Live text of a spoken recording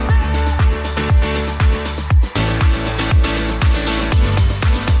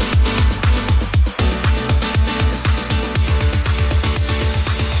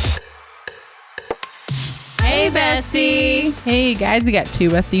Hey guys, we got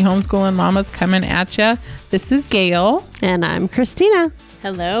two bestie homeschooling mamas coming at ya. This is Gale. And I'm Christina.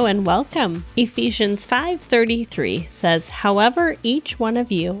 Hello and welcome. Ephesians 5:33 says, "However, each one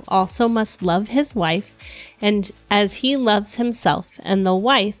of you also must love his wife, and as he loves himself, and the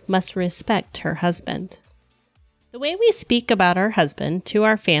wife must respect her husband." The way we speak about our husband to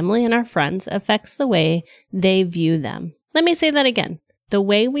our family and our friends affects the way they view them. Let me say that again. The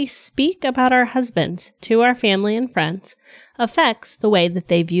way we speak about our husbands to our family and friends affects the way that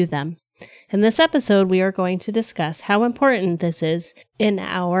they view them. In this episode, we are going to discuss how important this is in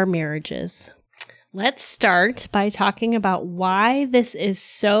our marriages. Let's start by talking about why this is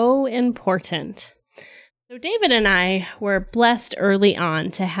so important. So David and I were blessed early on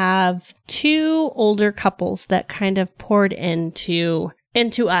to have two older couples that kind of poured into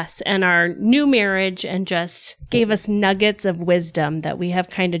us and our new marriage and just gave us nuggets of wisdom that we have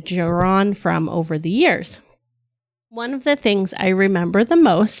kind of drawn from over the years. One of the things I remember the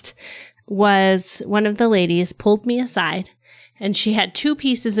most was one of the ladies pulled me aside and she had two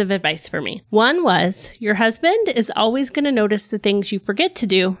pieces of advice for me. One was, your husband is always going to notice the things you forget to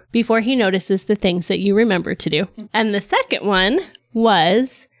do before he notices the things that you remember to do. And the second one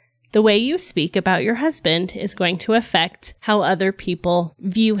was, the way you speak about your husband is going to affect how other people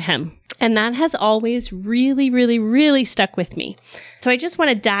view him. And that has always really stuck with me. So I just want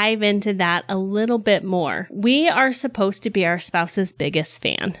to dive into that a little bit more. We are supposed to be our spouse's biggest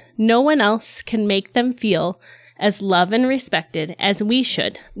fan. No one else can make them feel as loved and respected as we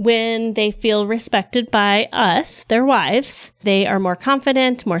should. When they feel respected by us, their wives, they are more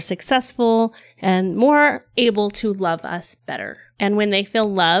confident, more successful, and more able to love us better. And when they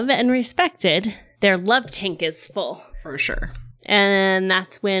feel loved and respected, their love tank is full. For sure. And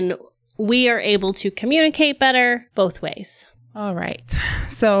that's when we are able to communicate better both ways. All right.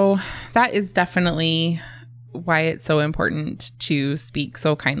 So that is definitely why it's so important to speak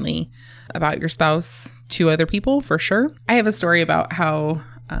so kindly about your spouse to other people, for sure. I have a story about how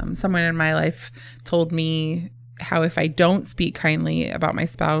someone in my life told me how if I don't speak kindly about my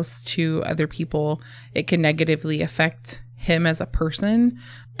spouse to other people, it can negatively affect him as a person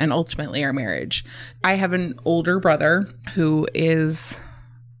and ultimately our marriage. I have an older brother who is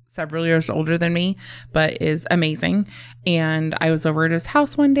several years older than me, but is amazing. And I was over at his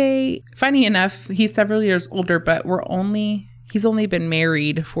house one day. Funny enough, he's several years older, but he's only been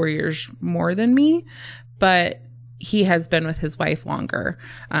married 4 years more than me, but he has been with his wife longer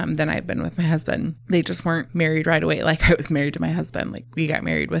than I've been with my husband. They just weren't married right away like I was married to my husband. Like we got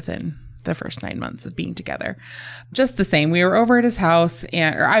married within the first 9 months of being together. Just the same. We were over at his house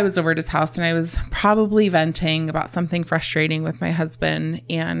or I was over at his house and I was probably venting about something frustrating with my husband.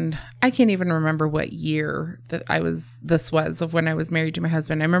 And I can't even remember what year this was of when I was married to my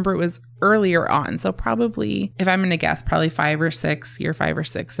husband. I remember it was earlier on. So probably, if I'm going to guess, probably 5 or 6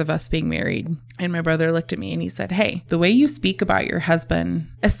 of us being married. And my brother looked at me and he said, "Hey, the way you speak about your husband,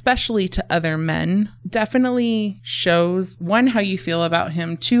 especially to other men, definitely shows, one, how you feel about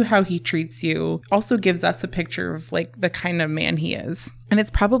him, two, how he treats you, also gives us a picture of like the kind of man he is. And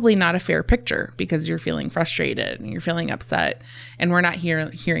it's probably not a fair picture because you're feeling frustrated and you're feeling upset and we're not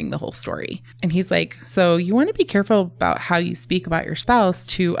hearing the whole story." And he's like, "So you want to be careful about how you speak about your spouse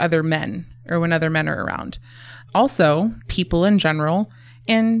to other men or when other men are around. Also, people in general,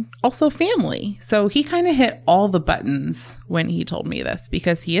 and also family." So he kind of hit all the buttons when he told me this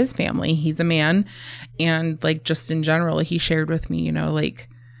because he is family. He's a man. And like just in general, he shared with me, like,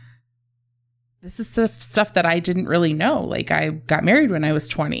 this is stuff that I didn't really know. Like I got married when I was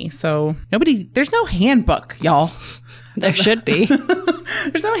 20. So there's no handbook, y'all. There should be.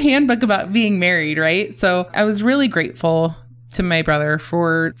 There's no handbook about being married, right? So I was really grateful to my brother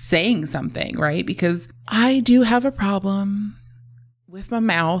for saying something, right? Because I do have a problem with my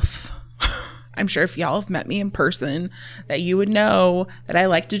mouth. I'm sure if y'all have met me in person that you would know that I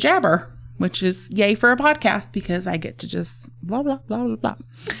like to jabber, which is yay for a podcast because I get to just blah, blah, blah, blah, blah.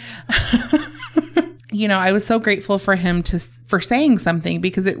 I was so grateful for him for saying something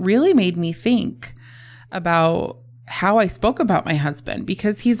because it really made me think about how I spoke about my husband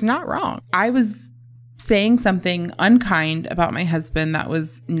because he's not wrong. I was saying something unkind about my husband that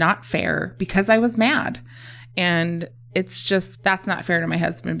was not fair because I was mad. And it's just, that's not fair to my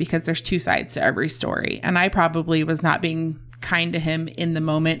husband because there's two sides to every story. And I probably was not being kind to him in the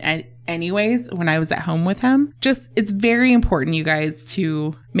moment anyways when I was at home with him. Just, it's very important, you guys,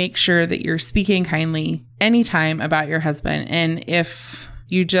 to make sure that you're speaking kindly anytime about your husband. And if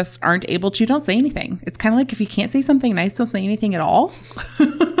you just aren't able to, don't say anything. It's kind of like if you can't say something nice, don't say anything at all.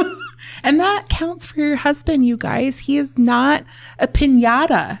 And that counts for your husband, you guys. He is not a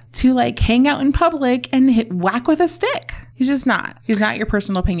piñata to like hang out in public and whack with a stick. He's just not. He's not your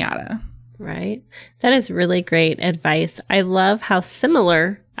personal piñata. Right. That is really great advice. I love how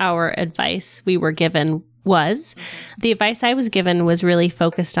similar our advice we were given was. The advice I was given was really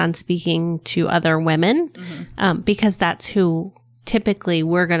focused on speaking to other women, because that's who typically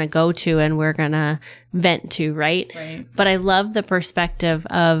we're going to go to and we're going to vent to, right? But I love the perspective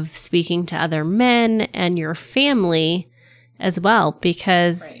of speaking to other men and your family as well,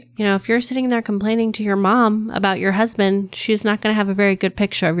 because, you know, if you're sitting there complaining to your mom about your husband, she's not going to have a very good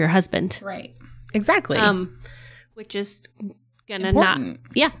picture of your husband. Right. Exactly. Which is going to not,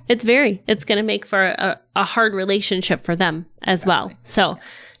 it's going to make for a hard relationship for them as well. So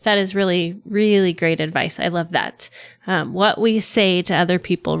that is really, really great advice. I love that. What we say to other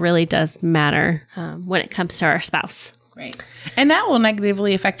people really does matter when it comes to our spouse. Right. And that will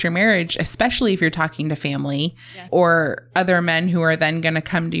negatively affect your marriage, especially if you're talking to family or other men who are then going to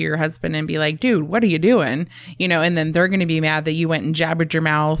come to your husband and be like, dude, what are you doing? You know, and then they're going to be mad that you went and jabbered your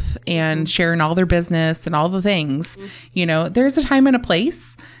mouth and sharing all their business and all the things. You know, there's a time and a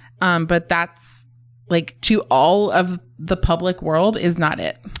place, but that's like to all of the public world is not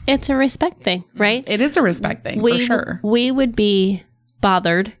it. It's a respect thing, right? It is a respect thing for sure. We would be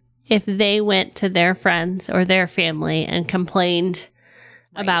bothered if they went to their friends or their family and complained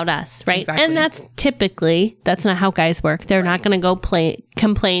about us, right? Exactly. And that's not how guys work. They're not going to go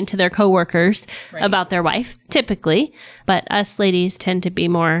complain to their coworkers about their wife, typically. But us ladies tend to be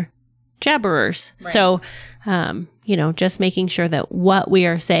more jabberers. Right. So, you know, just making sure that what we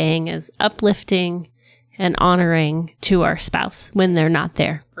are saying is uplifting and honoring to our spouse when they're not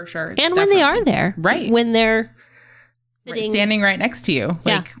there. For sure. And when they are there. Right. When they're standing right next to you.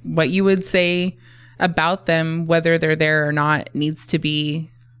 Like what you would say about them, whether they're there or not, needs to be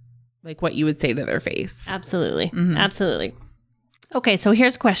like what you would say to their face. Absolutely. Absolutely. Okay, so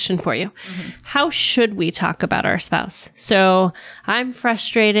here's a question for you. How should we talk about our spouse? So I'm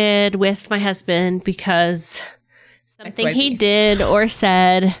frustrated with my husband because something he did or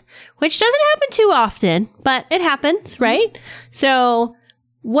said, which doesn't happen too often, but it happens, right? So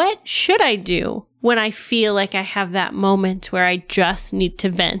what should I do when I feel like I have that moment where I just need to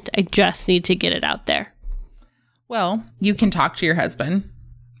vent? I just need to get it out there. Well, you can talk to your husband.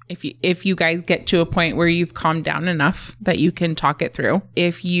 If you guys get to a point where you've calmed down enough that you can talk it through.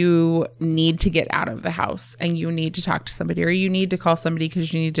 If you need to get out of the house and you need to talk to somebody or you need to call somebody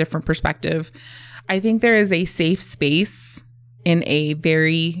because you need a different perspective, I think there is a safe space in a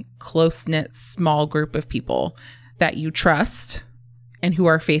very close-knit small group of people that you trust and who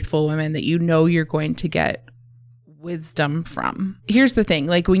are faithful women that you know you're going to get wisdom from. Here's the thing,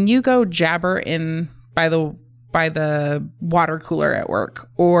 like when you go jabber in by the water cooler at work,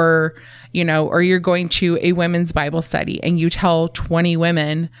 or, you know, or you're going to a women's Bible study and you tell 20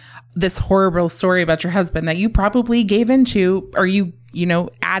 women this horrible story about your husband that you probably gave into, or you know,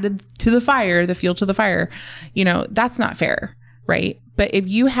 added to the fire, the fuel to the fire, you know, that's not fair, right? But if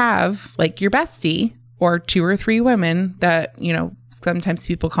you have like your bestie or 2 or 3 women that, you know, sometimes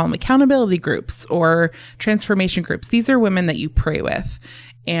people call them accountability groups or transformation groups. These are women that you pray with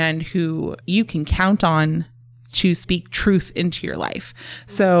and who you can count on to speak truth into your life.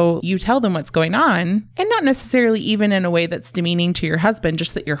 So you tell them what's going on, and not necessarily even in a way that's demeaning to your husband,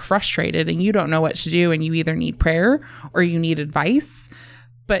 just that you're frustrated and you don't know what to do and you either need prayer or you need advice,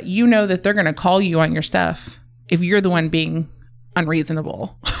 but you know that they're going to call you on your stuff if you're the one being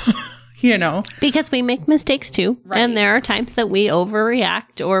unreasonable. You know, because we make mistakes too. Right. And there are times that we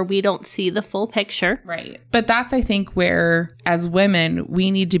overreact or we don't see the full picture. Right. But that's, I think, where as women,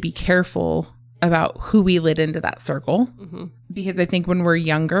 we need to be careful about who we let into that circle. Because I think when we're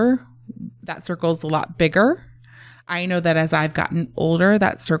younger, that circle is a lot bigger. I know that as I've gotten older,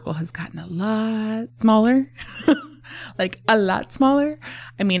 that circle has gotten a lot smaller, like a lot smaller.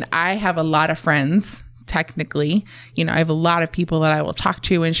 I mean, I have a lot of friends. Technically, you know, I have a lot of people that I will talk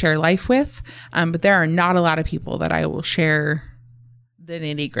to and share life with, but there are not a lot of people that I will share the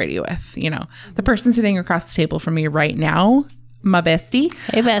nitty gritty with. You know, the person sitting across the table from me right now, my bestie,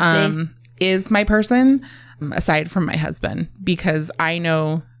 Hey Bestie, is my person aside from my husband, because I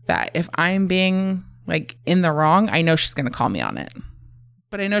know that if I'm being like in the wrong, I know she's going to call me on it,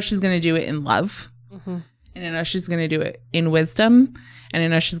 but I know she's going to do it in love. And I know she's going to do it in wisdom. And I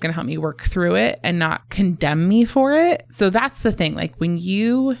know she's going to help me work through it and not condemn me for it. So that's the thing. Like when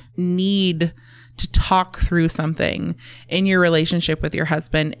you need to talk through something in your relationship with your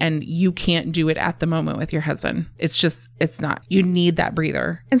husband and you can't do it at the moment with your husband, it's not. You need that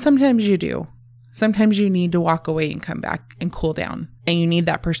breather. And sometimes you do. Sometimes you need to walk away and come back and cool down and you need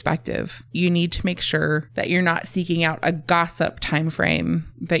that perspective. You need to make sure that you're not seeking out a gossip time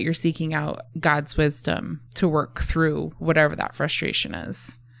frame, that you're seeking out God's wisdom to work through whatever that frustration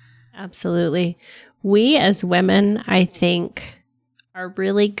is. Absolutely. We as women, I think, are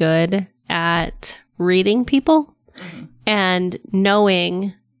really good at reading people and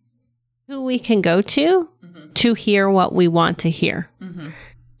knowing who we can go to hear what we want to hear.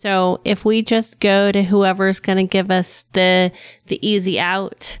 So if we just go to whoever's going to give us the easy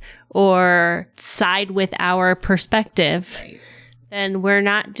out or side with our perspective, then we're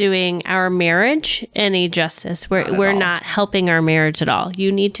not doing our marriage any justice. We're not helping our marriage at all.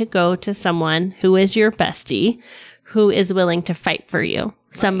 You need to go to someone who is your bestie, who is willing to fight for you.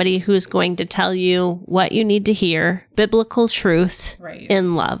 Somebody who's going to tell you what you need to hear, biblical truth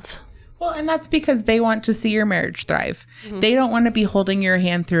in love. Well, and that's because they want to see your marriage thrive. They don't want to be holding your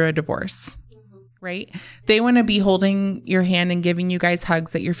hand through a divorce, right? They want to be holding your hand and giving you guys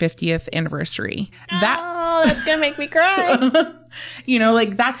hugs at your 50th anniversary. That's going to make me cry. You know,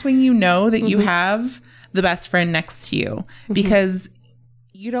 like that's when you know that you have the best friend next to you, because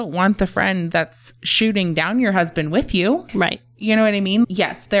you don't want the friend that's shooting down your husband with you. Right. You know what I mean?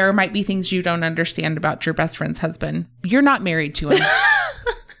 Yes, there might be things you don't understand about your best friend's husband. You're not married to him.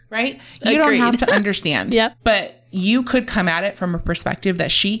 Right? You don't have to understand. But you could come at it from a perspective that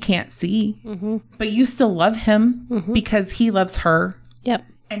she can't see. But you still love him because he loves her.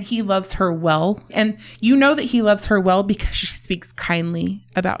 And he loves her well. And you know that he loves her well because she speaks kindly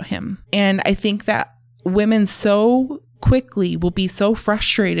about him. And I think that women so quickly will be so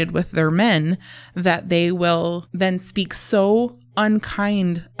frustrated with their men that they will then speak so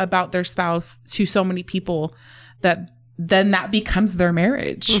unkind about their spouse to so many people that then that becomes their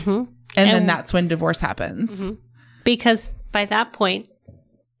marriage. And then that's when divorce happens. Because by that point,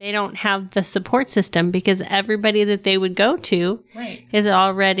 they don't have the support system, because everybody that they would go to is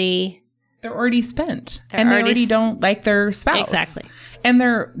already... They're already spent. They already don't like their spouse. Exactly. And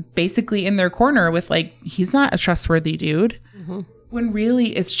they're basically in their corner with like, he's not a trustworthy dude. When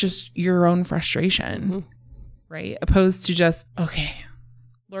really it's just your own frustration. Right? Opposed to just, okay,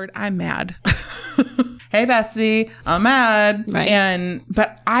 Lord, I'm mad. Hey, bestie, I'm mad.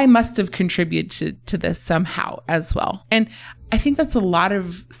 But I must have contributed to this somehow as well. And I think that's a lot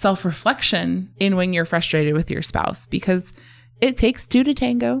of self-reflection in when you're frustrated with your spouse, because it takes two to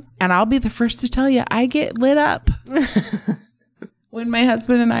tango. And I'll be the first to tell you, I get lit up when my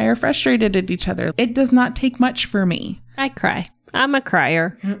husband and I are frustrated at each other. It does not take much for me. I cry. I'm a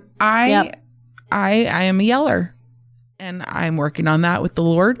crier. I am a yeller, and I'm working on that with the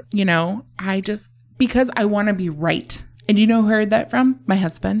Lord. You know, because I want to be right. And you know who I heard that from? My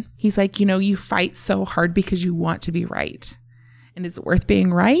husband. He's like, you know, you fight so hard because you want to be right. And is it worth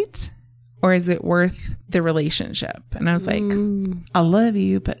being right? Or is it worth the relationship? And I was like, I love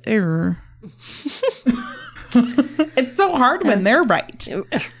you, but it's so hard when they're right.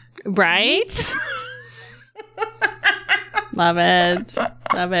 Right? Love it.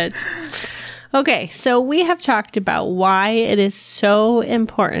 Love it. Okay, so we have talked about why it is so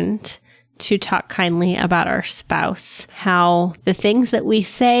important to talk kindly about our spouse, how the things that we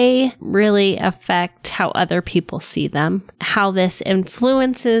say really affect how other people see them, how this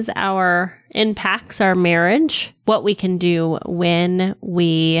impacts our marriage, what we can do when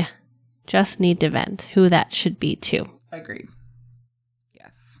we just need to vent, who that should be too. Agreed.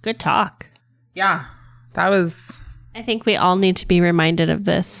 Yes. Good talk. Yeah, I think we all need to be reminded of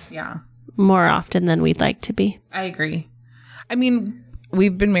this. More often than we'd like to be. I agree. I mean,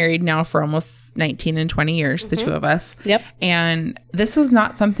 we've been married now for almost 19 and 20 years, the two of us. And this was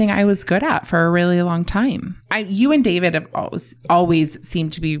not something I was good at for a really long time. You and David have always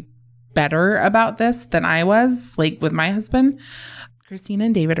seemed to be better about this than I was, like with my husband. Christina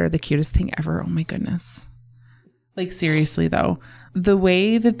and David are the cutest thing ever. Oh my goodness. Like seriously though, the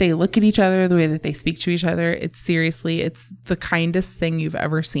way that they look at each other, the way that they speak to each other, it's the kindest thing you've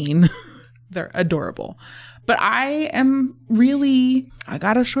ever seen. They're adorable. But I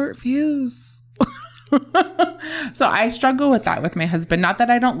got a short fuse. So I struggle with that with my husband. Not that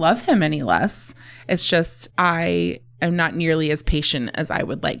I don't love him any less. It's just I am not nearly as patient as I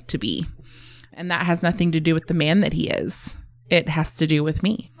would like to be. And that has nothing to do with the man that he is. It has to do with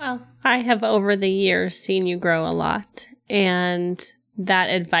me. Well, I have over the years seen you grow a lot. And that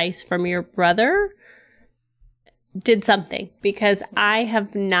advice from your brother did something, because I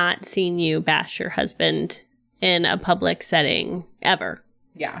have not seen you bash your husband in a public setting ever.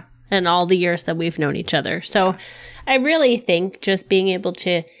 Yeah. In all the years that we've known each other. So I really think just being able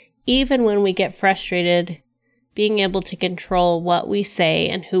to, even when we get frustrated, being able to control what we say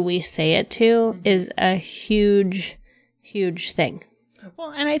and who we say it to is a huge, huge thing.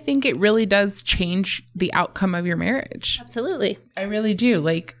 Well, and I think it really does change the outcome of your marriage. Absolutely. I really do.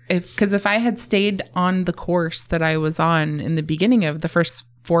 Like, because if I had stayed on the course that I was on in the beginning of the first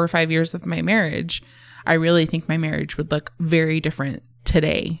 4 or 5 years of my marriage, I really think my marriage would look very different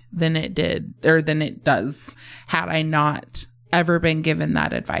today than it did, or than it does, had I not ever been given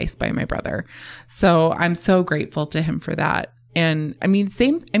that advice by my brother. So I'm so grateful to him for that. And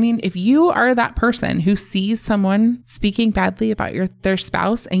if you are that person who sees someone speaking badly about their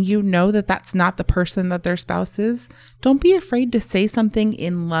spouse, and you know that that's not the person that their spouse is, don't be afraid to say something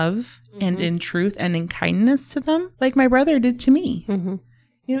in love and in truth and in kindness to them, like my brother did to me.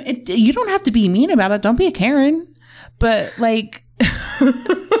 You don't have to be mean about it. Don't be a Karen, but like,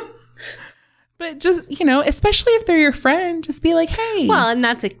 but just, especially if they're your friend, just be like, hey. Well, and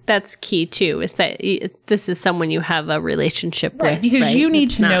that's key too, is that this is someone you have a relationship with. Because you need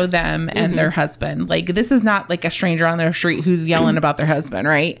to know them and their husband. Like, this is not like a stranger on their street who's yelling about their husband,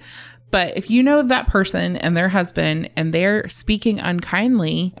 right? But if you know that person and their husband and they're speaking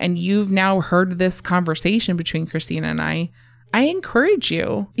unkindly, and you've now heard this conversation between Christina and I encourage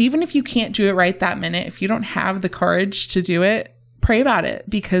you, even if you can't do it right that minute, if you don't have the courage to do it, pray about it,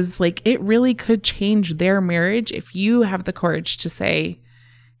 because like it really could change their marriage if you have the courage to say,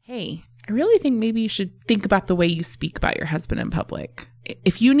 hey, I really think maybe you should think about the way you speak about your husband in public.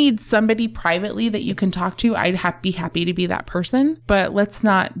 If you need somebody privately that you can talk to, I'd be happy to be that person, but let's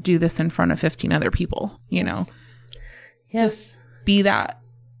not do this in front of 15 other people, Yes. Just be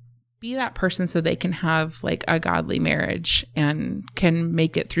that person so they can have like a godly marriage and can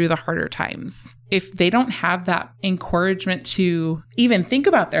make it through the harder times. If they don't have that encouragement to even think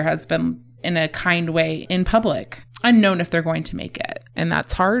about their husband in a kind way in public, unknown if they're going to make it. And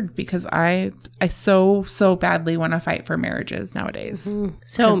that's hard, because I so badly want to fight for marriages nowadays.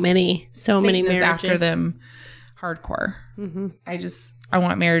 So many marriages after them hardcore. I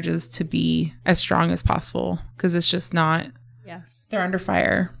want marriages to be as strong as possible, because it's just not. Yes. They're under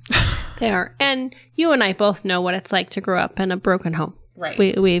fire. They are. And you and I both know what it's like to grow up in a broken home. Right.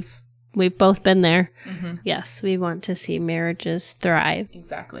 We've both been there. Yes, we want to see marriages thrive.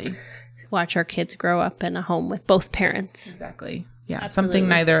 Exactly. Watch our kids grow up in a home with both parents. Exactly. Yeah. Absolutely. Something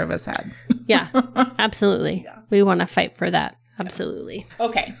neither of us had. Yeah, absolutely. Yeah. We want to fight for that. Absolutely.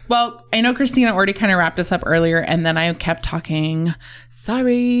 Okay. Well, I know Christina already kind of wrapped us up earlier, and then I kept talking.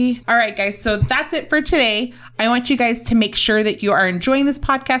 Sorry. All right, guys. So that's it for today. I want you guys to make sure that you are enjoying this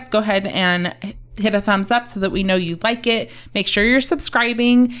podcast. Go ahead and hit a thumbs up so that we know you like it. Make sure you're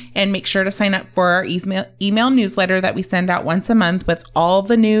subscribing, and make sure to sign up for our email newsletter that we send out once a month with all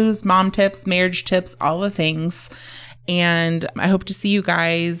the news, mom tips, marriage tips, all the things. And I hope to see you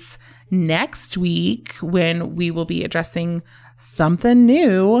guys next week, when we will be addressing something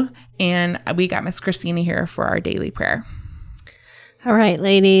new. And we got Miss Christina here for our daily prayer. All right,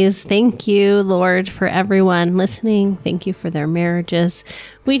 ladies. Thank you, Lord, for everyone listening. Thank you for their marriages.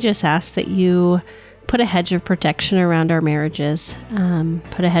 We just ask that you put a hedge of protection around our marriages,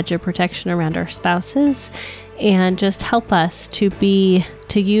 put a hedge of protection around our spouses, and just help us to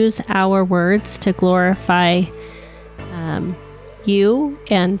use our words to glorify you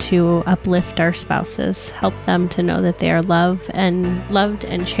and to uplift our spouses. Help them to know that they are loved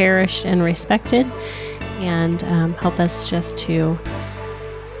and cherished and respected, and help us just to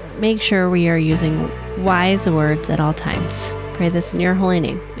make sure we are using wise words at all times. Pray this in your holy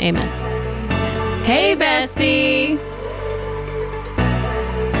name. Amen. Hey, bestie.